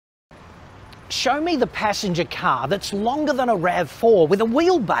show me the passenger car that's longer than a RAV4 with a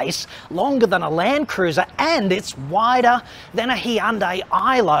wheelbase longer than a Land Cruiser, and it's wider than a Hyundai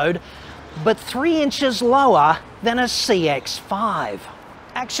iLoad, but 3 inches lower than a CX-5.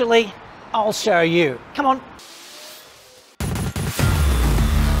 Actually, I'll show you. Come on.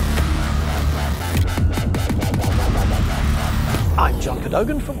 I'm John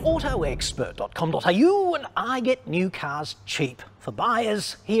Cadogan from AutoExpert.com.au, and I get new cars cheap for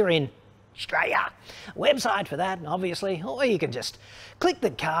buyers here in Australia. Website for that, obviously, or you can just click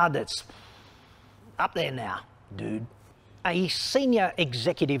the card that's up there now, dude. A senior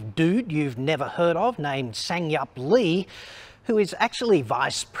executive dude you've never heard of named Sang-Yup Lee, who is actually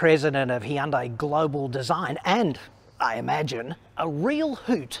Vice President of Hyundai Global Design and, I imagine, a real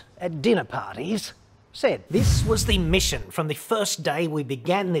hoot at dinner parties, said this was the mission from the first day we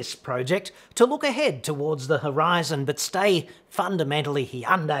began this project, to look ahead towards the horizon but stay fundamentally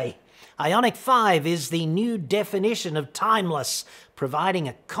Hyundai. Ioniq 5 is the new definition of timeless, providing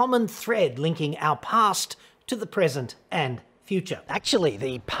a common thread linking our past to the present and future. Actually,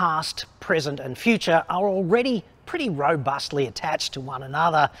 the past, present and future are already pretty robustly attached to one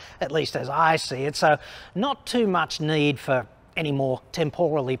another, at least as I see it, so not too much need for any more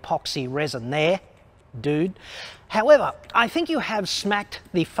temporal epoxy resin there, dude. However, I think you have smacked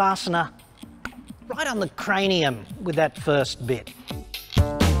the fastener right on the cranium with that first bit.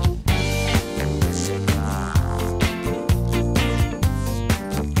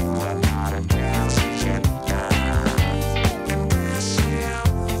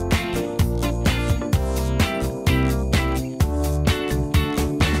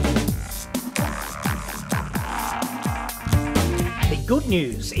 Good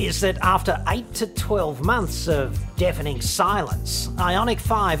news is that after 8 to 12 months of deafening silence, Ioniq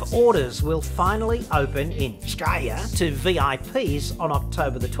 5 orders will finally open in Australia to VIPs on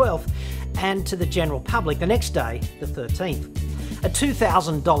October the 12th and to the general public the next day, the 13th. A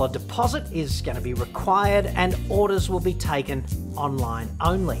 $2,000 deposit is going to be required and orders will be taken online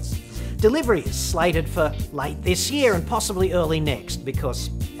only. Delivery is slated for late this year and possibly early next because,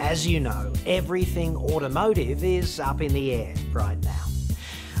 as you know, everything automotive is up in the air right now.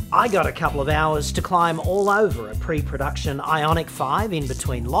 I got a couple of hours to climb all over a pre-production Ioniq 5 in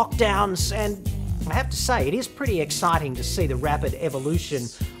between lockdowns, and I have to say it is pretty exciting to see the rapid evolution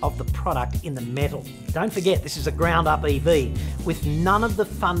of the product in the metal. Don't forget, this is a ground-up EV with none of the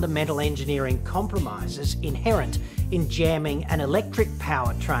fundamental engineering compromises inherent in jamming an electric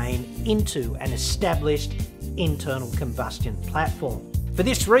powertrain into an established internal combustion platform. For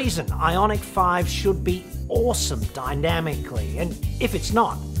this reason, Ioniq 5 should be awesome dynamically, and if it's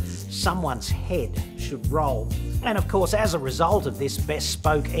not, someone's head should roll. And of course, as a result of this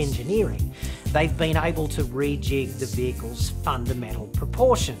bespoke engineering, they've been able to rejig the vehicle's fundamental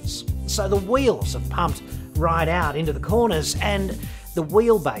proportions. So the wheels are pumped right out into the corners, and the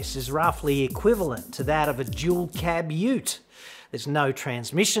wheelbase is roughly equivalent to that of a dual cab ute. There's no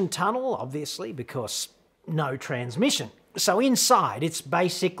transmission tunnel, obviously, because no transmission. So inside, it's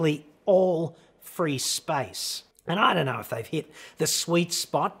basically all free space. And I don't know if they've hit the sweet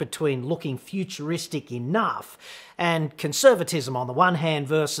spot between looking futuristic enough and conservatism on the one hand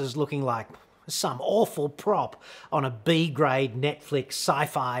versus looking like some awful prop on a B-grade Netflix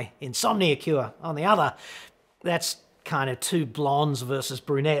sci-fi insomnia cure on the other. That's kind of two blondes versus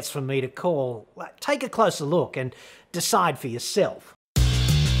brunettes for me to call. Take a closer look and decide for yourself.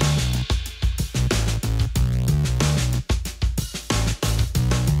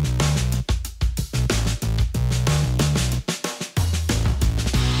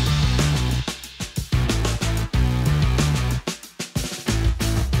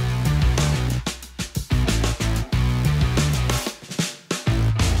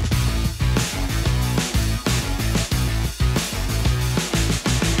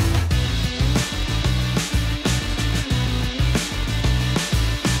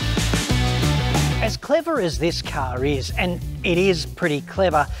 As clever as this car is, and it is pretty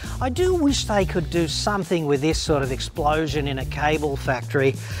clever, I do wish they could do something with this sort of explosion in a cable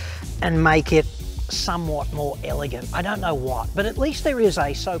factory and make it somewhat more elegant. I don't know what, but at least there is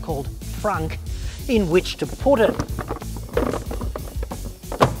a so-called frunk in which to put it.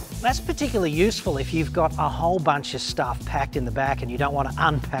 That's particularly useful if you've got a whole bunch of stuff packed in the back and you don't want to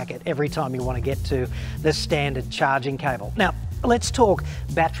unpack it every time you want to get to the standard charging cable. Now, let's talk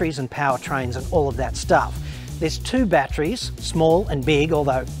batteries and powertrains and all of that stuff. There's two batteries, small and big,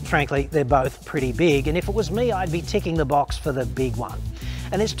 although frankly they're both pretty big, and if it was me I'd be ticking the box for the big one.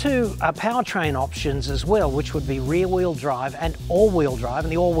 And there's two powertrain options as well, which would be rear-wheel drive and all-wheel drive,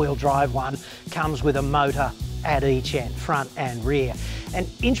 and the all-wheel drive one comes with a motor at each end, front and rear. And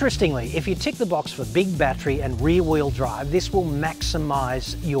interestingly, if you tick the box for big battery and rear-wheel drive, this will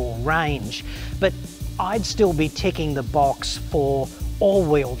maximise your range. But I'd still be ticking the box for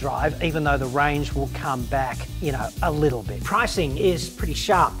all-wheel drive, even though the range will come back, you know, a little bit. Pricing is pretty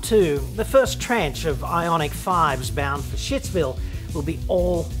sharp too. The first tranche of Ioniq 5s bound for Shittsville will be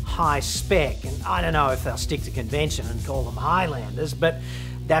all high spec, and I don't know if they'll stick to convention and call them Highlanders, but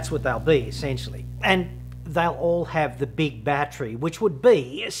that's what they'll be essentially. And they'll all have the big battery, which would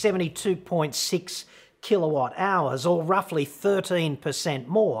be 72.6 kilowatt hours, or roughly 13%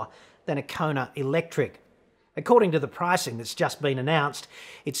 more than a Kona electric. According to the pricing that's just been announced,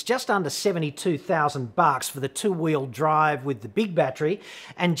 it's just under $72,000 for the two-wheel drive with the big battery,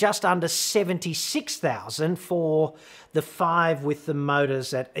 and just under $76,000 for the 5 with the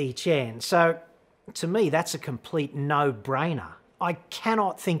motors at each end. So, to me, that's a complete no-brainer. I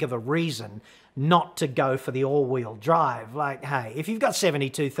cannot think of a reason not to go for the all-wheel drive. Like, hey, if you've got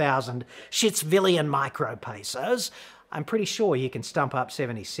 72,000 Shittsvillian micro pesos, I'm pretty sure you can stump up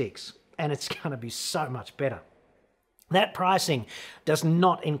 76. And it's going to be so much better. That pricing does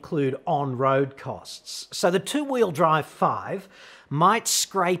not include on-road costs. So the two-wheel drive 5 might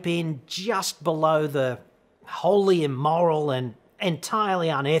scrape in just below the wholly immoral and entirely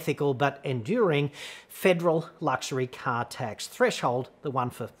unethical but enduring federal luxury car tax threshold, the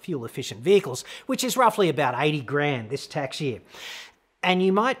one for fuel-efficient vehicles, which is roughly about 80 grand this tax year. And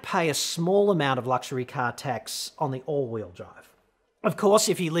you might pay a small amount of luxury car tax on the all-wheel drive. Of course,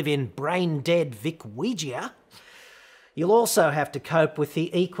 if you live in brain-dead Vicwegia, you'll also have to cope with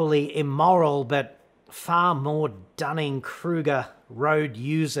the equally immoral but far more Dunning-Kruger road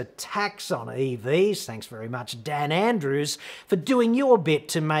user tax on EVs. Thanks very much, Dan Andrews, for doing your bit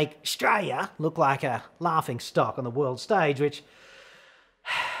to make Australia look like a laughing stock on the world stage, which,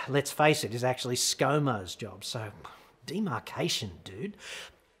 let's face it, is actually ScoMo's job. So, demarcation, dude.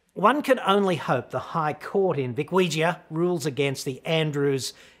 One can only hope the High Court in Vicwegia rules against the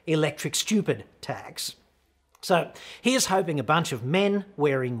Andrews electric stupid tax. So here's hoping a bunch of men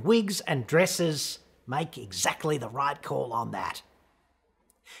wearing wigs and dresses make exactly the right call on that.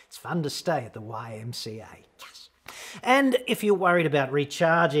 It's fun to stay at the YMCA. Yes. And if you're worried about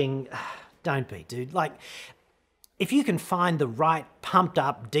recharging, don't be, dude. Like, if you can find the right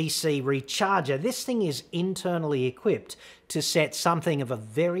pumped-up DC recharger, this thing is internally equipped to set something of a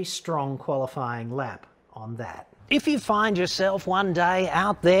very strong qualifying lap on that. If you find yourself one day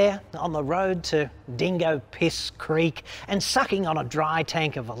out there on the road to Dingo Piss Creek and sucking on a dry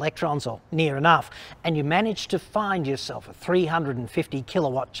tank of electrons, or near enough, and you manage to find yourself a 350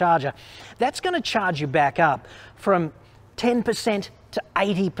 kilowatt charger, that's going to charge you back up from 10% to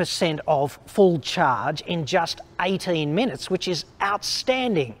 80% of full charge in just 18 minutes, which is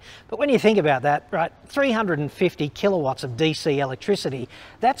outstanding. But when you think about that, right, 350 kilowatts of DC electricity,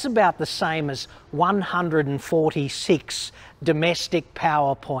 that's about the same as 146 domestic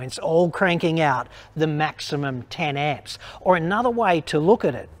power points, all cranking out the maximum 10 amps. Or another way to look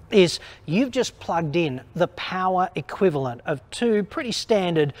at it is you've just plugged in the power equivalent of two pretty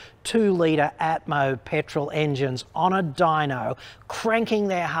standard 2-litre Atmo petrol engines on a dyno, cranking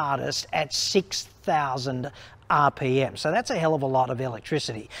their hardest at 6,000 RPM. So that's a hell of a lot of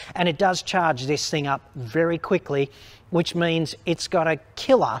electricity. And it does charge this thing up very quickly, which means it's got a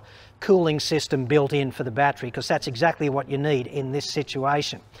killer cooling system built in for the battery, because that's exactly what you need in this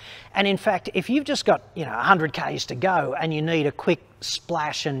situation. And in fact, if you've just got, 100 Ks to go and you need a quick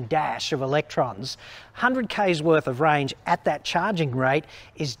splash and dash of electrons, 100 Ks worth of range at that charging rate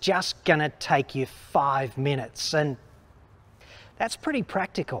is just going to take you 5 minutes, and that's pretty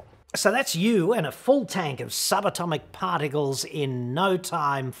practical. So that's you and a full tank of subatomic particles in no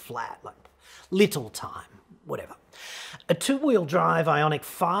time flat, like little time, whatever. A two-wheel drive Ioniq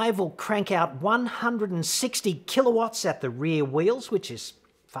 5 will crank out 160 kilowatts at the rear wheels, which is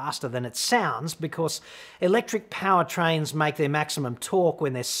faster than it sounds, because electric powertrains make their maximum torque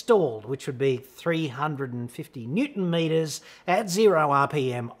when they're stalled, which would be 350 newton meters at 0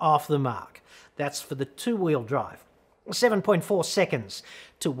 RPM off the mark. That's for the two-wheel drive. 7.4 seconds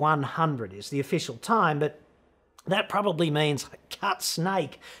to 100 is the official time, but that probably means cut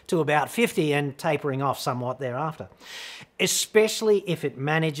snake to about 50 and tapering off somewhat thereafter, especially if it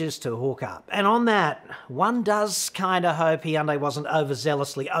manages to hook up. And on that, one does kind of hope Hyundai wasn't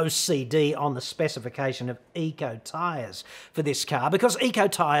overzealously OCD on the specification of eco tyres for this car, because eco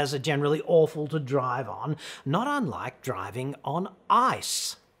tyres are generally awful to drive on, not unlike driving on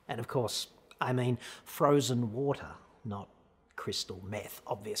ice. And of course, I mean frozen water, not crystal meth,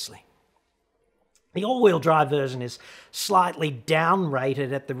 obviously. The all-wheel drive version is slightly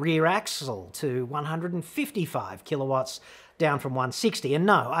down-rated at the rear axle to 155 kilowatts, down from 160. And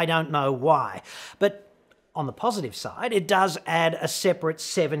no, I don't know why. But on the positive side, it does add a separate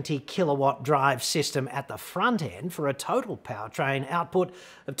 70 kilowatt drive system at the front end for a total powertrain output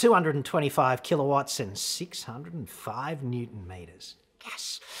of 225 kilowatts and 605 newton meters.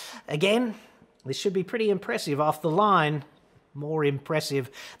 Yes! Again, this should be pretty impressive off the line. More impressive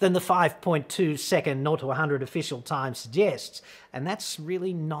than the 5.2 second 0 to 100 official time suggests, and that's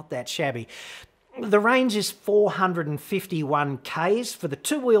really not that shabby. The range is 451 k's for the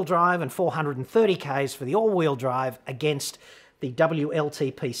two-wheel drive and 430 k's for the all-wheel drive against the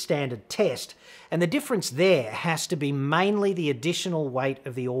WLTP standard test, and the difference there has to be mainly the additional weight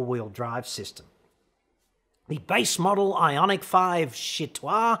of the all-wheel drive system. The base model Ioniq 5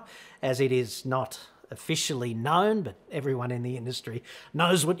 Chitois, as it is not officially known, but everyone in the industry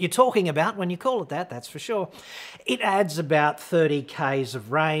knows what you're talking about when you call it that, that's for sure. It adds about 30 k's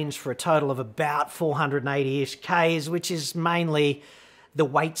of range for a total of about 480-ish k's, which is mainly the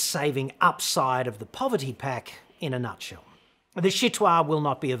weight-saving upside of the Poverty Pack in a nutshell. The Chitois will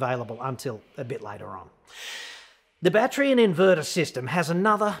not be available until a bit later on. The battery and inverter system has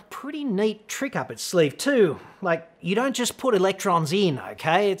another pretty neat trick up its sleeve too. Like, you don't just put electrons in,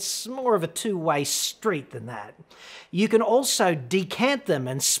 okay? It's more of a two-way street than that. You can also decant them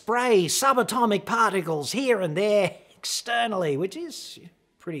and spray subatomic particles here and there externally, which is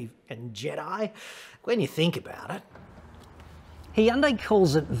pretty Jedi when you think about it. Hyundai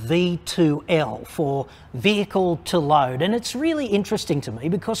calls it V2L for vehicle to load, and it's really interesting to me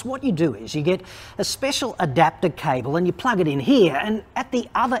because what you do is you get a special adapter cable and you plug it in here, and at the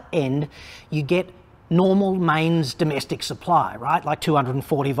other end you get normal mains domestic supply, right? Like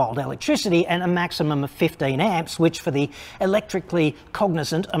 240 volt electricity and a maximum of 15 amps, which for the electrically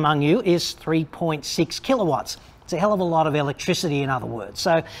cognizant among you is 3.6 kilowatts. It's a hell of a lot of electricity, in other words.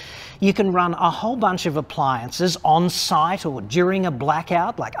 So you can run a whole bunch of appliances on site or during a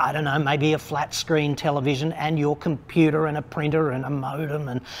blackout, like, I don't know, maybe a flat screen television and your computer and a printer and a modem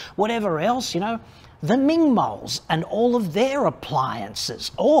and whatever else, you know, the Ming Moles and all of their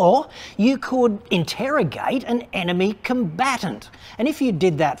appliances. Or you could interrogate an enemy combatant. And if you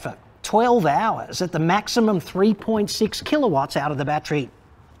did that for 12 hours at the maximum 3.6 kilowatts out of the battery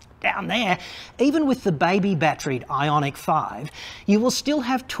down there, even with the baby batteried Ioniq 5, you will still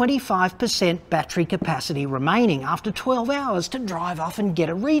have 25% battery capacity remaining after 12 hours to drive off and get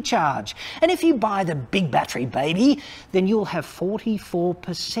a recharge. And if you buy the big battery baby, then you'll have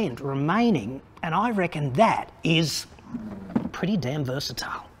 44% remaining, and I reckon that is pretty damn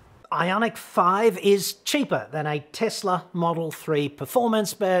versatile. Ioniq 5 is cheaper than a Tesla Model 3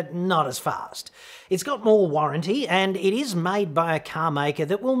 Performance, but not as fast. It's got more warranty, and it is made by a car maker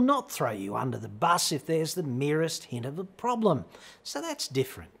that will not throw you under the bus if there's the merest hint of a problem. So that's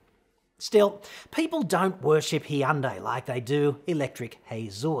different. Still, people don't worship Hyundai like they do Electric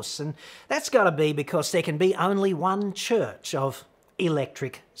Jesus, and that's got to be because there can be only one church of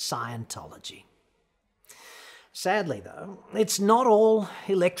electric Scientology. Sadly, though, it's not all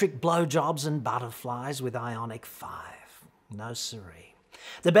electric blowjobs and butterflies with Ioniq 5. No siree.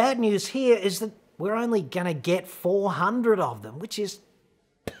 The bad news here is that we're only going to get 400 of them, which is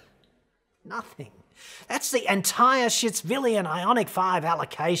nothing. That's the entire Schittsvillian Ioniq 5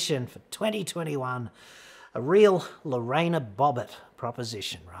 allocation for 2021. A real Lorena Bobbitt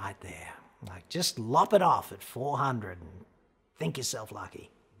proposition right there. Like, just lop it off at 400 and think yourself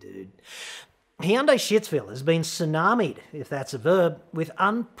lucky, dude. Hyundai Shittsville has been tsunamied, if that's a verb, with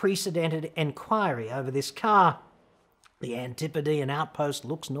unprecedented enquiry over this car. The Antipodean outpost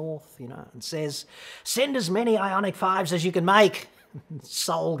looks north, you know, and says, "Send as many Ioniq 5s as you can make."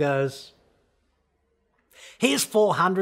 Soul goes, "Here's 400.